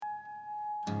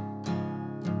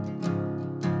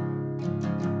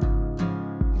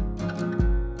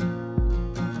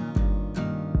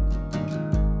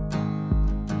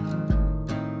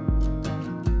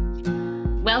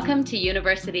Welcome to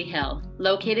University Hill,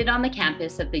 located on the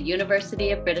campus of the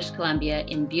University of British Columbia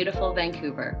in beautiful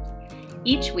Vancouver.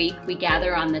 Each week, we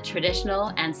gather on the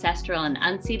traditional, ancestral, and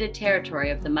unceded territory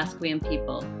of the Musqueam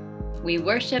people. We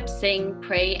worship, sing,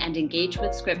 pray, and engage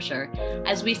with Scripture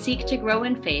as we seek to grow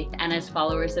in faith and as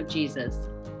followers of Jesus.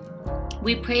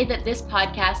 We pray that this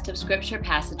podcast of Scripture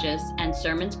passages and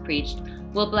sermons preached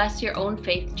will bless your own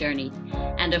faith journey.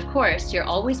 And of course, you're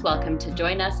always welcome to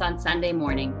join us on Sunday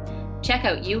morning. Check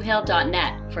out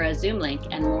uhill.net for a Zoom link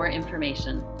and more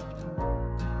information.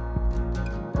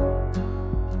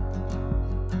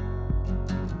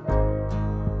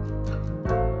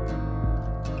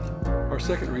 Our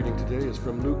second reading today is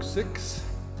from Luke 6,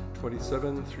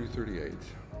 27 through 38.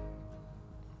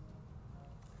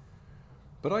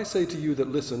 But I say to you that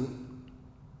listen,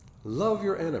 love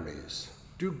your enemies,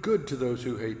 do good to those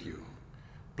who hate you,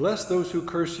 bless those who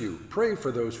curse you, pray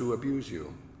for those who abuse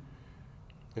you.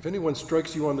 If anyone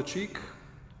strikes you on the cheek,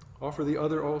 offer the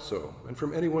other also, and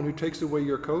from anyone who takes away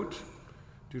your coat,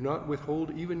 do not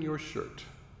withhold even your shirt.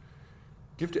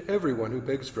 Give to everyone who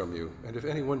begs from you, and if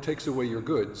anyone takes away your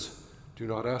goods, do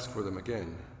not ask for them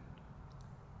again.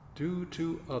 Do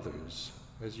to others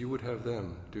as you would have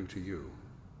them do to you.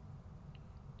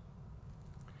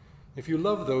 If you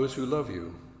love those who love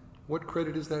you, what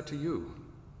credit is that to you?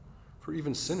 For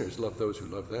even sinners love those who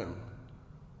love them.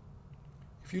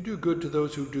 If you do good to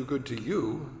those who do good to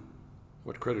you,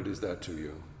 what credit is that to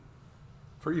you?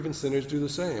 For even sinners do the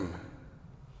same.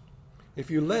 If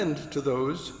you lend to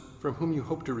those from whom you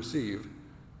hope to receive,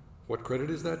 what credit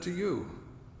is that to you?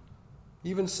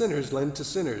 Even sinners lend to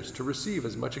sinners to receive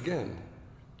as much again.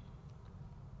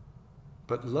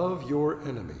 But love your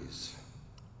enemies.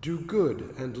 Do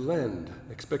good and lend,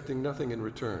 expecting nothing in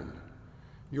return.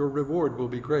 Your reward will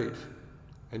be great,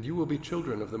 and you will be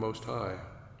children of the Most High.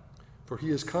 For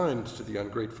he is kind to the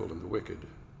ungrateful and the wicked.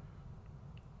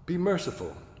 Be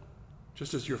merciful,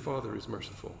 just as your Father is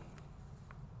merciful.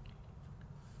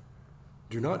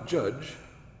 Do not judge,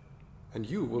 and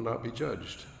you will not be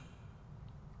judged.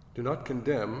 Do not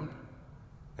condemn,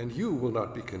 and you will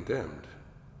not be condemned.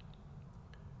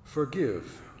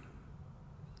 Forgive,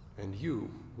 and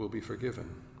you will be forgiven.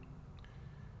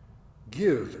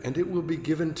 Give, and it will be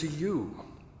given to you.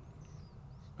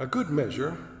 A good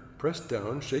measure, pressed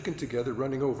down, shaken together,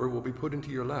 running over, will be put into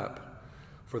your lap.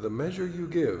 For the measure you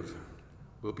give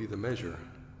will be the measure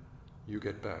you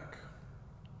get back.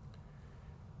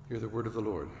 Hear the word of the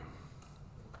Lord.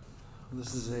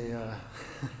 This is a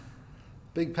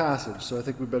big passage, so I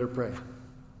think we better pray.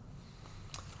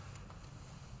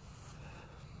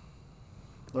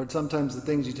 Lord, sometimes the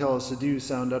things you tell us to do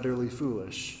sound utterly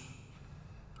foolish.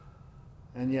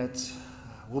 And yet,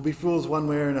 we'll be fools one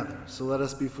way or another, so let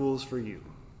us be fools for you.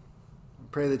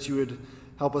 Pray that you would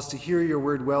help us to hear your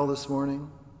word well this morning.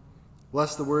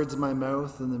 Bless the words of my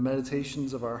mouth and the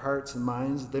meditations of our hearts and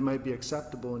minds, that they might be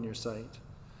acceptable in your sight.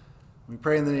 We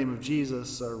pray in the name of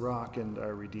Jesus, our rock and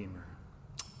our Redeemer.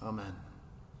 Amen.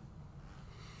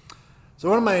 So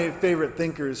one of my favorite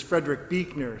thinkers, Frederick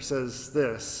Buechner, says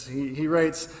this. He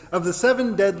writes, of the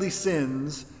 7 deadly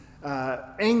sins,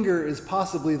 anger is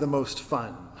possibly the most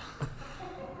fun.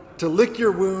 To lick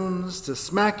your wounds, to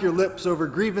smack your lips over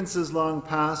grievances long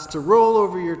past, to roll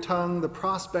over your tongue the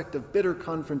prospect of bitter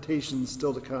confrontations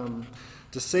still to come,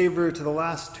 to savor to the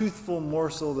last toothful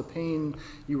morsel the pain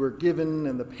you were given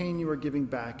and the pain you are giving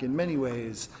back, in many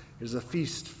ways is a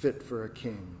feast fit for a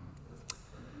king.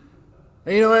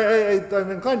 And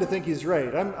I'm inclined to think he's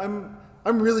right. I'm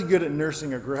really good at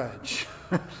nursing a grudge.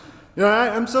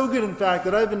 I'm so good, in fact,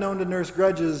 that I've been known to nurse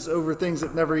grudges over things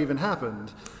that never even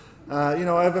happened.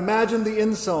 I've imagined the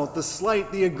insult, the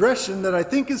slight, the aggression that I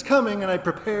think is coming, and I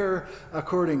prepare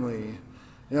accordingly.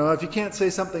 If you can't say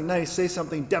something nice, say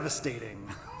something devastating.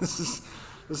 This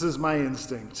is my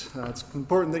instinct. It's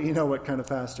important that you know what kind of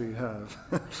pastor you have.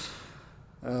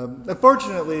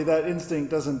 Unfortunately, that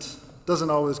instinct doesn't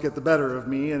always get the better of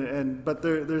me, but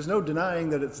there's no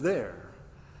denying that it's there.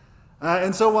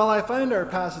 And so while I find our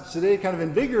passage today kind of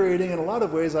invigorating in a lot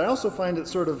of ways, I also find it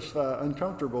sort of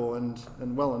uncomfortable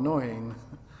and well annoying.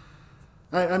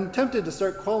 I'm tempted to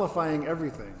start qualifying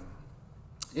everything.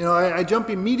 I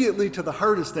jump immediately to the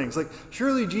hardest things, like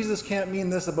surely Jesus can't mean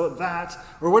this about that,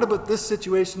 or what about this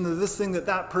situation or this thing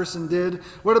that person did?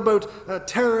 What about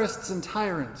terrorists and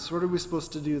tyrants? What are we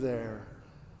supposed to do there?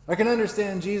 I can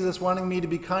understand Jesus wanting me to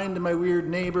be kind to my weird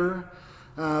neighbor,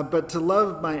 but to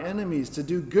love my enemies, to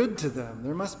do good to them,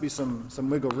 there must be some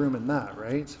wiggle room in that,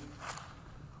 right?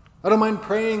 I don't mind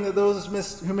praying that those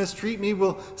who mistreat me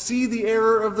will see the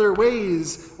error of their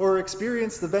ways or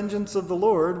experience the vengeance of the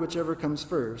Lord, whichever comes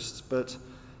first. But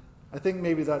I think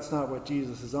maybe that's not what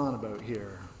Jesus is on about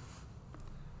here.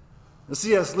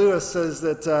 C.S. Lewis says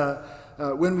that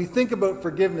when we think about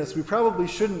forgiveness, we probably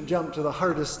shouldn't jump to the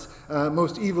hardest,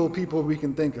 most evil people we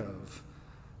can think of.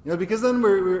 Because then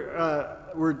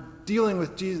we're dealing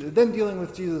with Jesus. Then dealing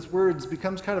with Jesus' words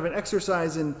becomes kind of an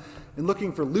exercise in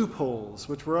looking for loopholes,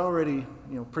 which we're already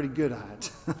pretty good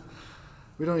at.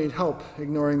 We don't need help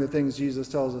ignoring the things Jesus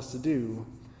tells us to do.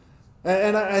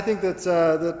 And I think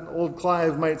that old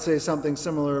Clive might say something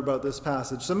similar about this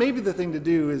passage. So maybe the thing to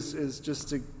do is just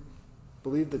to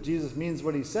believe that Jesus means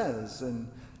what he says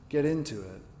and get into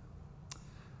it.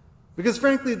 Because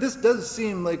frankly, this does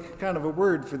seem like kind of a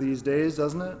word for these days,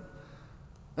 doesn't it?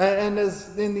 And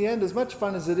in the end, as much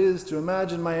fun as it is to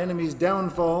imagine my enemy's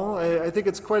downfall, I think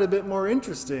it's quite a bit more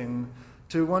interesting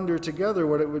to wonder together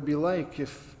what it would be like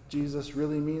if Jesus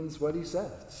really means what he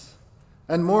says.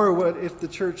 And more, what if the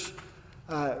church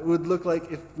would look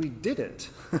like if we did it.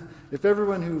 If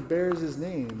everyone who bears his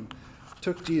name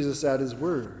took Jesus at his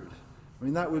word. I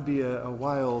mean, that would be a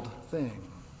wild thing.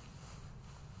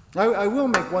 I will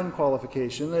make one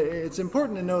qualification. It's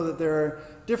important to know that there are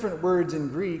different words in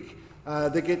Greek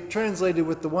that get translated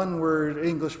with the one word,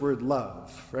 English word,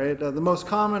 love, right? The most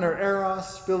common are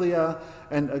eros, philia,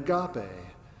 and agape.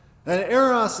 And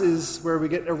eros is where we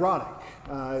get erotic.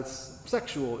 It's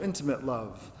sexual, intimate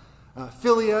love.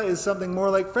 Philia is something more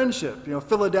like friendship.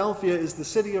 Philadelphia is the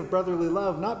city of brotherly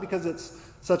love, not because it's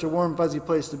such a warm, fuzzy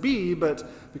place to be, but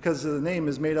because the name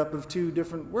is made up of two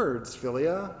different words,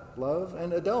 philia, love,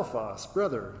 and adelphos,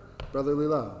 brotherly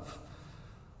love.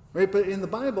 Right? But in the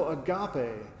Bible,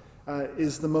 agape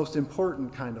is the most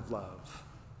important kind of love.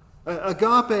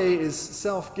 Agape is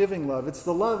self-giving love. It's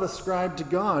the love ascribed to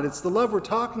God. It's the love we're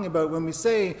talking about when we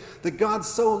say that God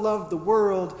so loved the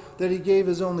world that he gave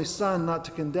his only Son, not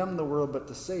to condemn the world, but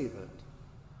to save it.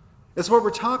 It's what we're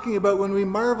talking about when we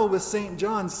marvel with St.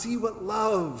 John. See what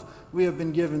love we have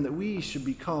been given, that we should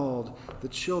be called the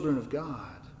children of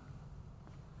God.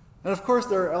 And of course,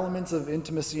 there are elements of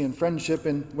intimacy and friendship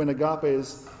when agape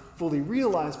is fully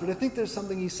realized, but I think there's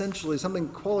something essentially, something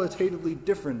qualitatively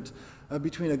different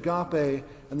between agape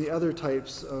and the other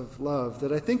types of love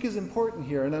that I think is important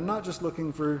here, and I'm not just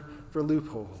looking for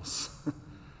loopholes.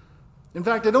 In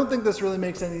fact, I don't think this really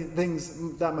makes any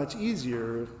things that much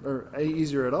easier, or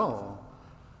easier at all.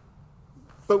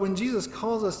 But when Jesus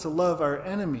calls us to love our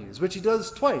enemies, which he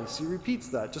does twice, he repeats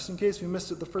that, just in case we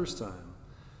missed it the first time.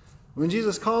 When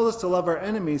Jesus calls us to love our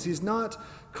enemies, he's not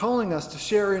calling us to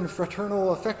share in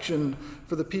fraternal affection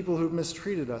for the people who've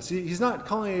mistreated us. He's not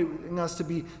calling us to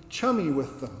be chummy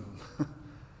with them.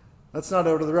 That's not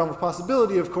out of the realm of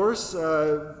possibility, of course.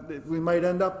 We might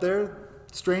end up there.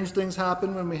 Strange things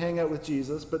happen when we hang out with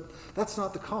Jesus, but that's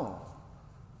not the call.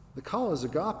 The call is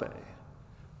agape.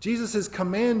 Jesus is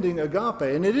commanding agape,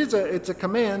 and it's a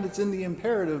command. It's in the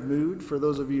imperative mood, for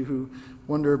those of you who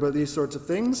wonder about these sorts of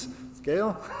things.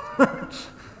 Gail?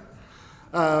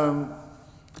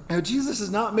 Jesus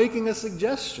is not making a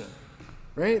suggestion,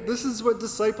 right? This is what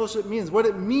discipleship means, what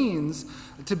it means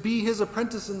to be his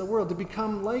apprentice in the world, to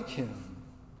become like him.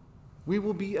 We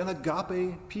will be an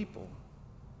agape people.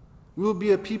 We will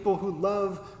be a people who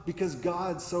love because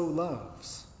God so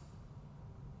loves.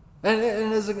 And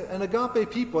as an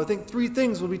agape people, I think three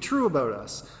things will be true about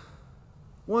us.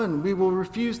 One, we will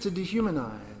refuse to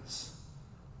dehumanize.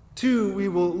 Two, we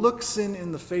will look sin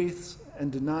in the face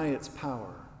and deny its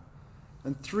power.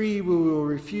 And three, we will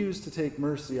refuse to take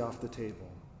mercy off the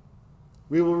table.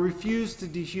 We will refuse to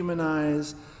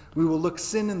dehumanize. We will look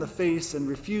sin in the face and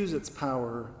refuse its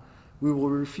power. We will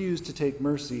refuse to take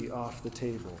mercy off the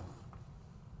table.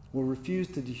 We'll refuse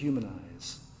to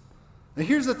dehumanize. Now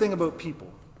here's the thing about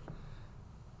people.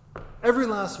 Every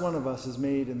last one of us is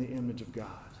made in the image of God.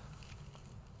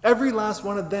 Every last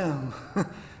one of them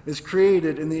is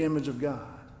created in the image of God.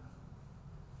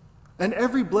 And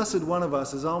every blessed one of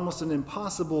us is almost an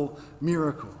impossible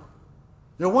miracle.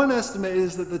 Now, one estimate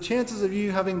is that the chances of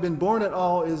you having been born at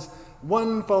all is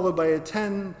 1 followed by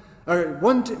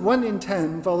 1 in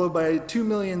 10 followed by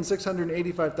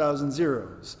 2,685,000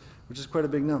 zeros, which is quite a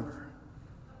big number.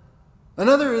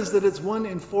 Another is that it's 1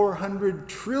 in 400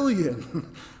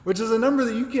 trillion, which is a number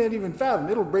that you can't even fathom.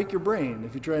 It'll break your brain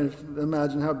if you try to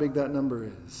imagine how big that number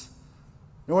is.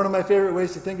 And one of my favorite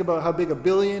ways to think about how big a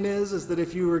billion is that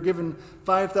if you were given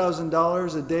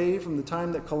 $5,000 a day from the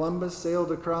time that Columbus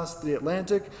sailed across the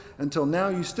Atlantic until now,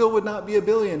 you still would not be a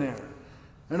billionaire.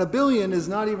 And a billion is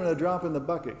not even a drop in the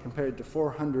bucket compared to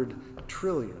 400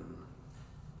 trillion.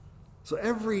 So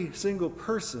every single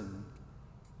person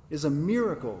is a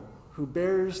miracle who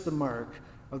bears the mark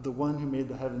of the one who made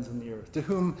the heavens and the earth, to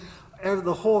whom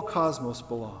the whole cosmos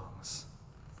belongs.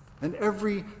 And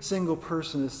every single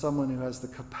person is someone who has the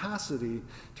capacity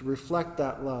to reflect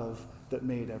that love that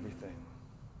made everything.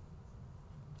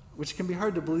 Which can be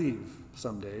hard to believe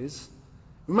some days.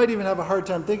 We might even have a hard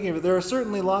time thinking of it. There are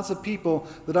certainly lots of people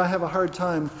that I have a hard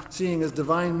time seeing as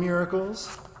divine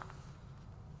miracles.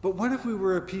 But what if we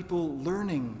were a people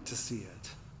learning to see it?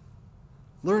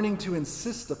 Learning to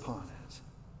insist upon it,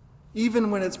 even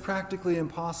when it's practically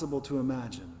impossible to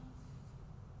imagine.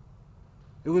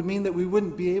 It would mean that we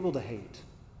wouldn't be able to hate.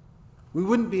 We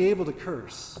wouldn't be able to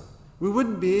curse. We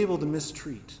wouldn't be able to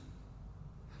mistreat.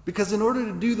 Because in order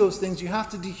to do those things, you have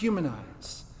to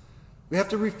dehumanize. We have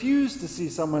to refuse to see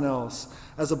someone else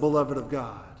as a beloved of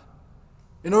God.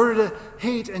 In order to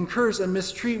hate and curse and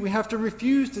mistreat, we have to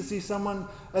refuse to see someone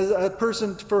as a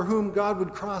person for whom God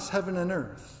would cross heaven and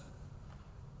earth.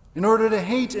 In order to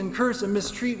hate and curse and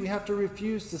mistreat, we have to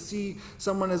refuse to see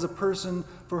someone as a person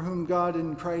for whom God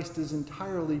in Christ is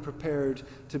entirely prepared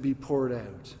to be poured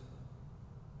out.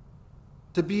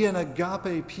 To be an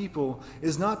agape people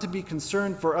is not to be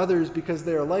concerned for others because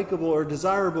they are likable or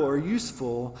desirable or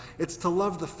useful. It's to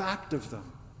love the fact of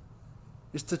them.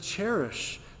 It's to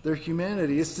cherish their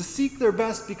humanity. It's to seek their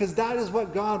best because that is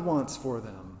what God wants for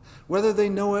them, whether they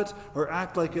know it or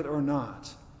act like it or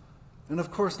not. And of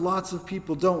course, lots of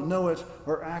people don't know it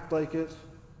or act like it.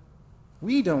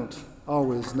 We don't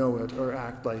always know it or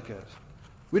act like it.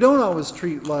 We don't always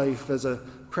treat life as a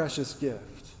precious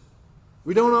gift.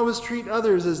 We don't always treat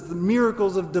others as the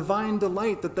miracles of divine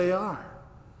delight that they are,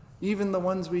 even the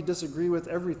ones we disagree with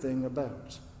everything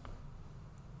about.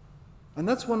 And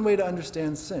that's one way to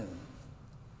understand sin.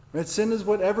 Right? Sin is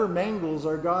whatever mangles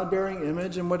our God-bearing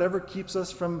image and whatever keeps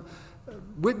us from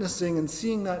witnessing and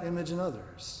seeing that image in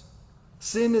others.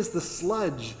 Sin is the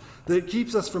sludge that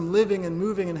keeps us from living and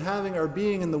moving and having our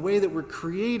being in the way that we're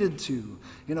created to,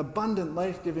 in abundant,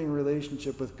 life-giving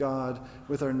relationship with God,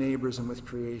 with our neighbors, and with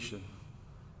creation.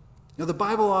 Now, the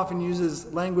Bible often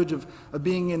uses language of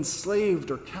being enslaved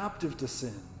or captive to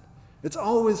sin. It's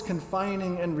always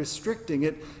confining and restricting.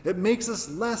 It makes us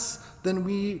less than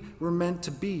we were meant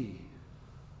to be.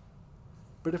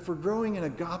 But if we're growing in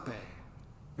agape,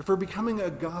 if we're becoming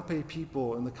agape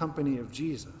people in the company of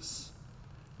Jesus,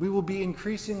 we will be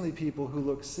increasingly people who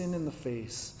look sin in the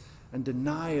face and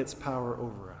deny its power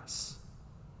over us.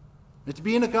 And to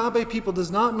be an agape people does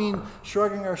not mean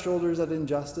shrugging our shoulders at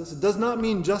injustice. It does not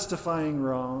mean justifying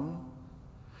wrong.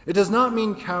 It does not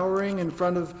mean cowering in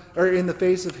the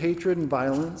face of hatred and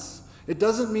violence. It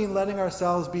doesn't mean letting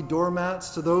ourselves be doormats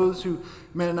to those who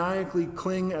maniacally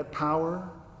cling at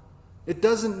power. It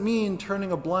doesn't mean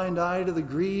turning a blind eye to the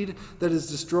greed that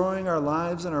is destroying our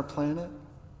lives and our planet.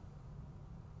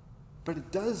 But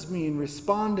it does mean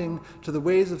responding to the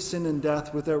ways of sin and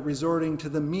death without resorting to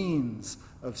the means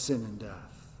of sin and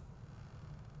death.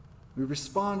 We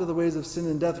respond to the ways of sin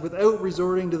and death without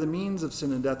resorting to the means of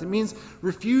sin and death. It means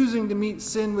refusing to meet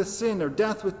sin with sin, or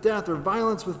death with death, or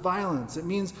violence with violence. It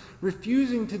means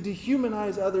refusing to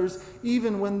dehumanize others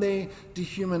even when they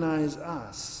dehumanize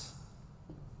us.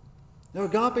 Now,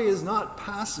 agape is not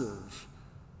passive.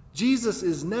 Jesus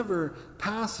is never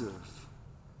passive.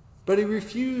 But he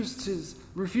refuses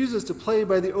to play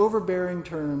by the overbearing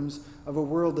terms of a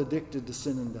world addicted to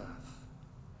sin and death.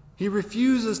 He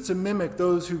refuses to mimic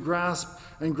those who grasp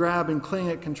and grab and cling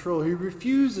at control. He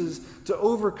refuses to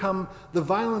overcome the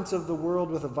violence of the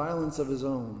world with a violence of his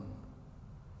own.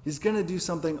 He's going to do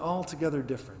something altogether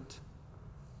different.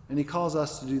 And he calls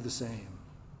us to do the same.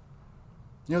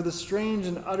 You know, the strange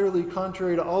and utterly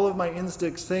contrary to all of my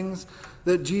instincts, things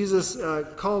that Jesus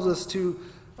calls us to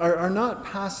are not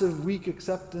passive, weak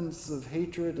acceptance of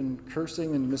hatred and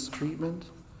cursing and mistreatment.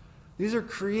 These are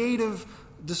creative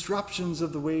disruptions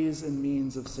of the ways and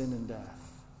means of sin and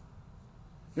death.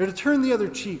 You know, to turn the other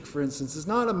cheek, for instance, is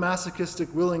not a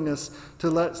masochistic willingness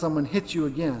to let someone hit you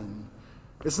again.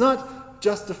 It's not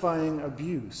justifying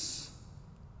abuse.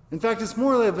 In fact, it's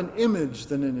more of an image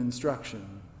than an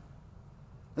instruction.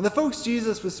 And the folks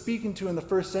Jesus was speaking to in the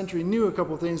first century knew a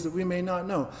couple things that we may not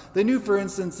know. They knew, for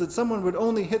instance, that someone would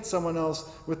only hit someone else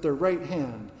with their right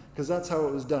hand, because that's how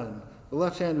it was done. The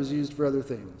left hand was used for other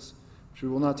things, which we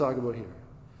will not talk about here.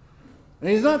 And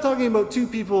he's not talking about two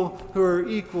people who are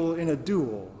equal in a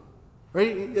duel,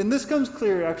 right? And this comes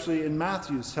clear, actually, in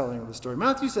Matthew's telling of the story.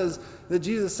 Matthew says that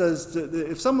Jesus says that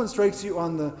if someone strikes you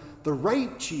on the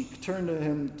right cheek, turn to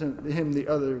him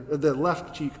the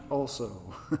left cheek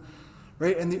also.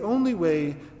 Right? And the only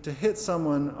way to hit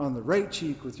someone on the right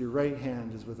cheek with your right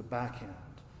hand is with a backhand.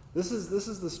 This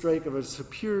is the strike of a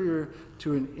superior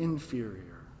to an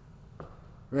inferior.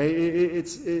 Right?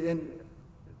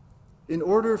 In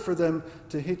order for them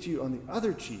to hit you on the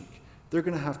other cheek, they're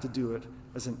going to have to do it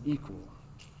as an equal.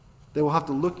 They will have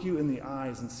to look you in the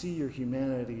eyes and see your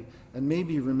humanity and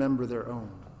maybe remember their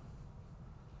own.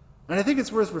 And I think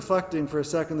it's worth reflecting for a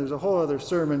second. There's a whole other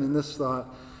sermon in this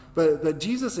thought, but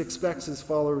Jesus expects his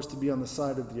followers to be on the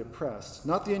side of the oppressed,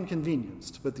 not the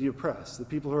inconvenienced, but the oppressed, the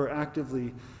people who are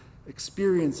actively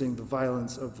experiencing the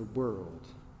violence of the world.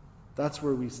 That's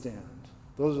where we stand.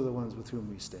 Those are the ones with whom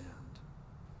we stand.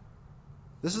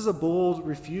 This is a bold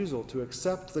refusal to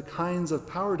accept the kinds of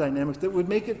power dynamics that would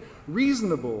make it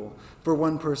reasonable for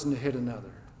one person to hit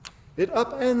another. It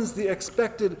upends the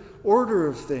expected order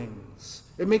of things.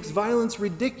 It makes violence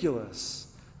ridiculous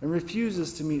and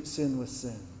refuses to meet sin with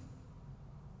sin.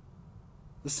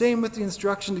 The same with the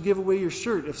instruction to give away your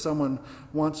shirt if someone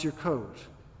wants your coat.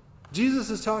 Jesus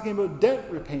is talking about debt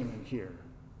repayment here.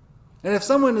 And if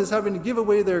someone is having to give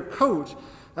away their coat,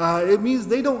 it means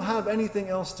they don't have anything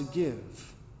else to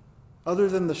give. Other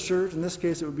than the shirt, in this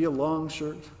case it would be a long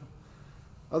shirt,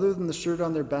 other than the shirt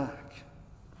on their back.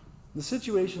 The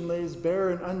situation lays bare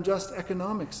an unjust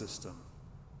economic system.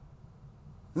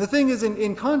 And the thing is,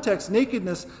 in context,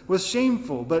 nakedness was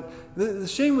shameful, but the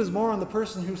shame was more on the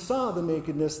person who saw the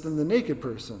nakedness than the naked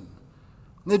person.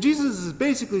 Now Jesus is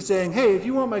basically saying, hey, if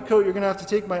you want my coat, you're going to have to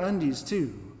take my undies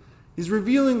too. He's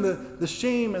revealing the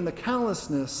shame and the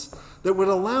callousness that would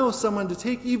allow someone to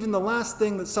take even the last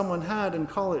thing that someone had and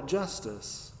call it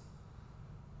justice.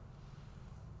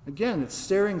 Again, it's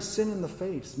staring sin in the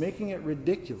face, making it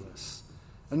ridiculous,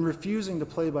 and refusing to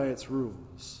play by its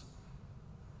rules.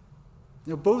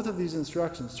 Both of these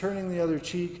instructions, turning the other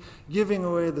cheek, giving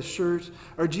away the shirt,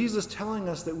 are Jesus telling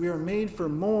us that we are made for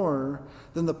more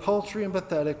than the paltry and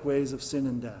pathetic ways of sin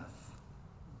and death.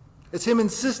 It's him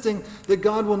insisting that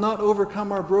God will not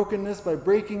overcome our brokenness by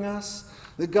breaking us,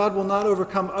 that God will not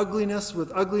overcome ugliness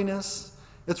with ugliness.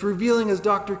 It's revealing, as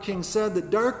Dr. King said, that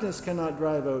darkness cannot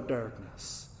drive out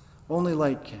darkness. Only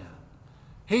light can.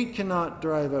 Hate cannot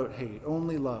drive out hate.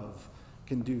 Only love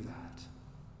can do that.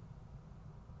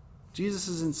 Jesus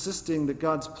is insisting that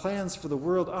God's plans for the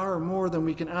world are more than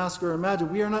we can ask or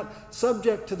imagine. We are not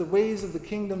subject to the ways of the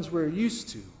kingdoms we're used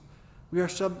to. We are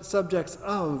subjects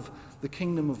of the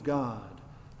kingdom of God,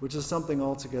 which is something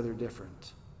altogether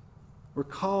different. We're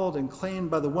called and claimed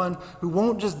by the one who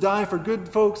won't just die for good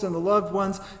folks and the loved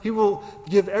ones. He will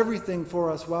give everything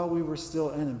for us while we were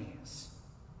still enemies.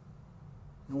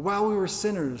 And while we were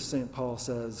sinners, St. Paul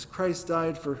says, Christ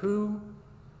died for who?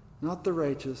 Not the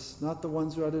righteous, not the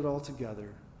ones who had it all together,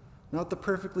 not the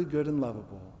perfectly good and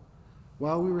lovable.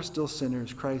 While we were still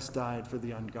sinners, Christ died for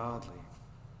the ungodly.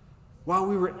 While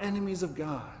we were enemies of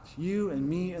God, you and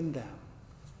me and them,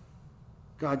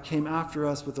 God came after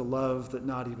us with a love that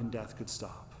not even death could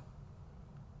stop.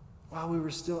 While we were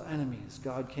still enemies,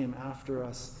 God came after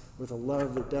us with a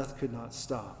love that death could not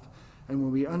stop. And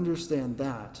when we understand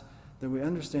that, then we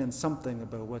understand something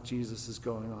about what Jesus is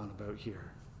going on about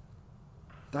here.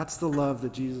 That's the love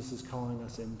that Jesus is calling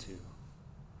us into.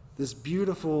 This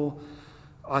beautiful,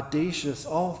 audacious,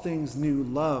 all things new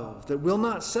love that will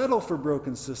not settle for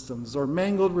broken systems or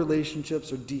mangled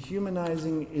relationships or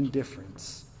dehumanizing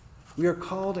indifference. We are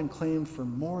called and claimed for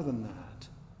more than that.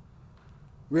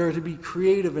 We are to be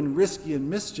creative and risky and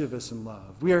mischievous in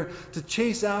love. We are to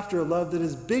chase after a love that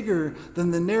is bigger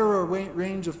than the narrow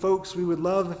range of folks we would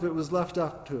love if it was left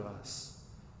up to us.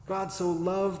 God so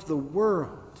loved the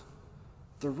world,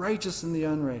 the righteous and the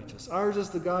unrighteous. Ours is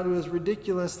the God who is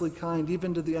ridiculously kind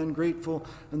even to the ungrateful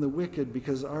and the wicked,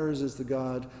 because ours is the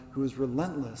God who is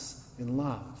relentless in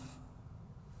love.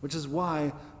 Which is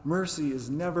why mercy is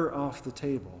never off the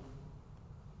table.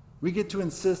 We get to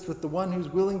insist with the one who's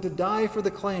willing to die for the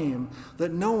claim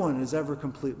that no one is ever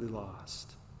completely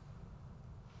lost.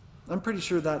 I'm pretty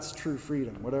sure that's true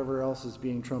freedom, whatever else is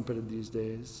being trumpeted these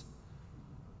days.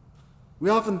 We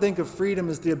often think of freedom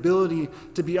as the ability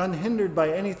to be unhindered by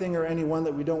anything or anyone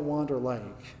that we don't want or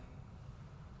like.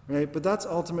 Right? But that's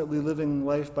ultimately living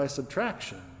life by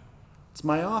subtraction. It's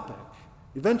myopic.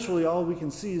 Eventually, all we can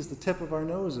see is the tip of our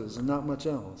noses and not much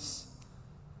else.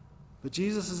 But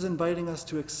Jesus is inviting us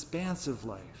to expansive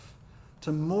life,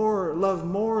 to love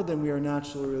more than we are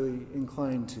naturally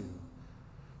inclined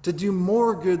to do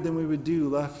more good than we would do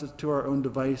left to our own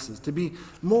devices, to be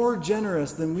more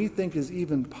generous than we think is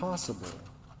even possible.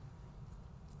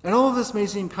 And all of this may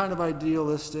seem kind of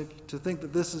idealistic, to think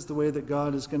that this is the way that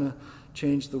God is going to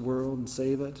change the world and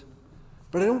save it.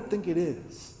 But I don't think it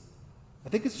is. I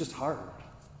think it's just hard.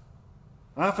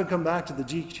 I often come back to the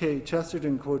G.K.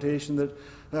 Chesterton quotation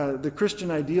that the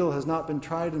Christian ideal has not been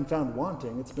tried and found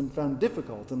wanting. It's been found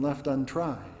difficult and left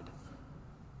untried.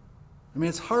 I mean,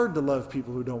 it's hard to love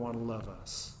people who don't want to love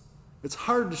us. It's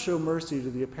hard to show mercy to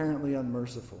the apparently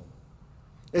unmerciful.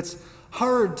 It's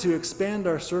hard to expand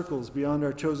our circles beyond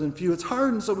our chosen few. It's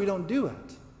hard, and so we don't do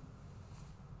it.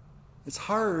 It's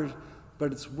hard,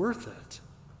 but it's worth it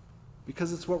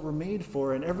because it's what we're made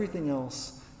for, and everything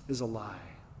else is a lie.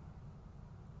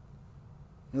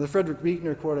 Now, the Frederick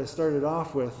Buechner quote I started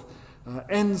off with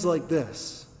ends like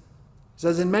this. It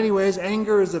says, "In many ways,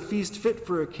 anger is a feast fit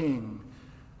for a king.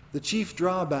 The chief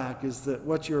drawback is that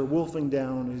what you're wolfing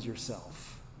down is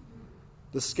yourself.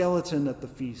 The skeleton at the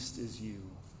feast is you."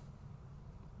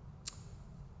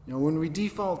 When we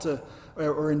default to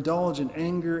or indulge in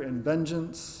anger and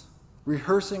vengeance,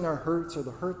 rehearsing our hurts or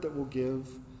the hurt that we'll give,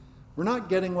 we're not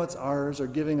getting what's ours or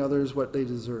giving others what they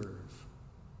deserve.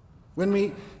 When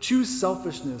we choose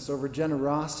selfishness over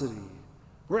generosity,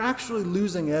 we're actually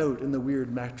losing out in the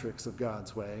weird metrics of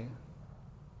God's way.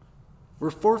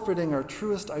 We're forfeiting our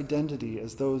truest identity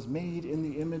as those made in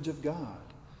the image of God,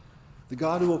 the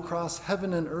God who will cross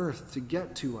heaven and earth to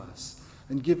get to us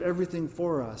and give everything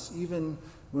for us, even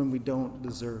when we don't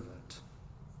deserve it.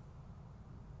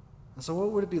 And so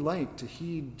what would it be like to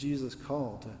heed Jesus'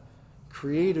 call to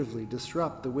creatively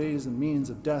disrupt the ways and means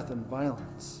of death and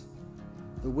violence,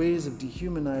 the ways of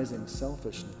dehumanizing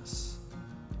selfishness,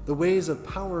 the ways of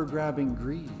power-grabbing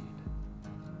greed?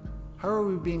 How are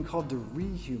we being called to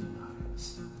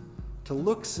rehumanize, to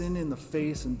look sin in the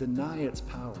face and deny its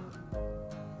power,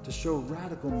 to show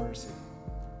radical mercy?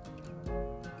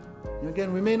 And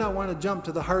again, we may not want to jump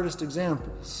to the hardest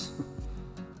examples.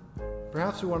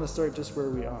 Perhaps we want to start just where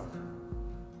we are.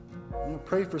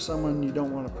 Pray for someone you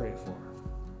don't want to pray for.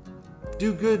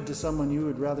 Do good to someone you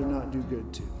would rather not do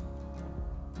good to.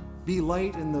 Be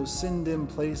light in those sin-dim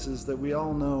places that we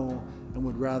all know and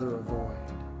would rather avoid.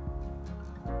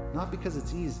 Not because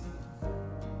it's easy,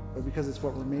 but because it's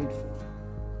what we're made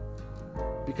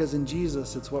for. Because in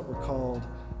Jesus, it's what we're called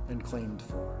and claimed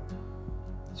for.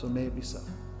 So may it be so.